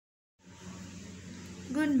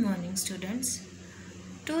Good morning, students.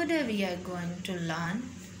 Today we are going to learn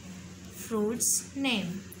fruits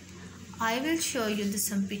name. I will show you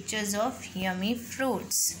some pictures of yummy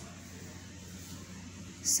fruits.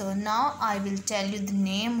 So now I will tell you the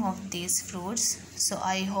name of these fruits. So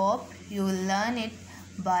I hope you will learn it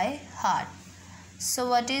by heart. So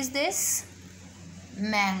what is this?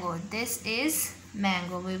 Mango. This is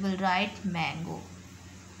mango. We will write mango.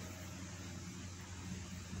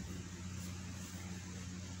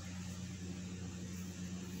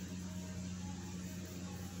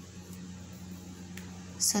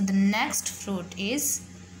 So the next fruit is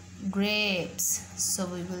grapes. So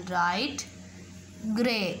we will write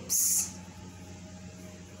grapes.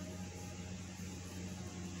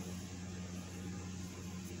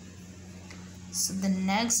 So the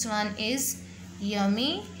next one is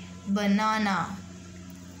yummy banana.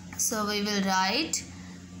 So we will write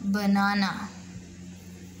banana.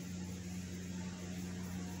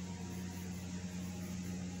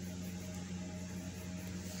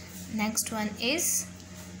 Next one is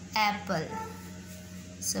apple.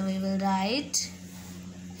 So we will write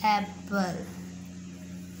apple.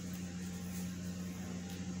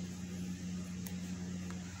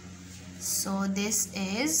 So this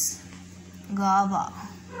is guava.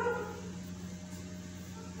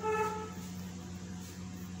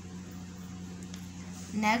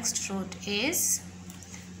 Next fruit is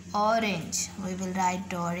orange. We will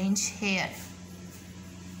write orange here.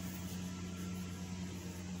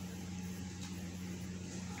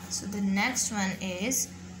 So the next one is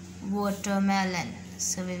watermelon.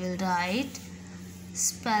 So we will write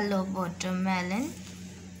spell of watermelon.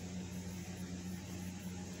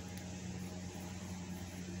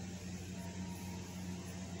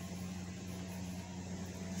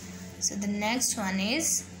 So the next one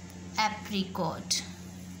is apricot.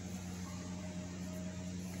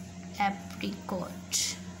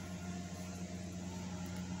 Apricot.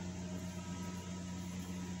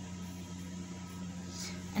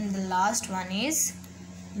 And the last one is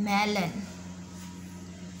melon.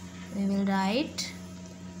 We will write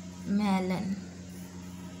melon.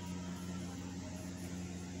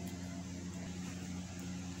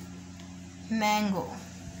 Mango,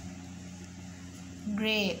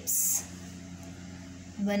 grapes,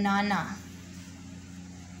 banana,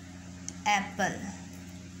 apple,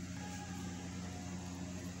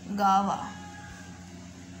 guava,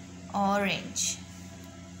 orange,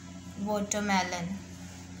 watermelon,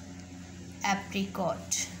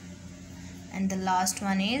 apricot, and the last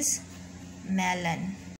one is melon.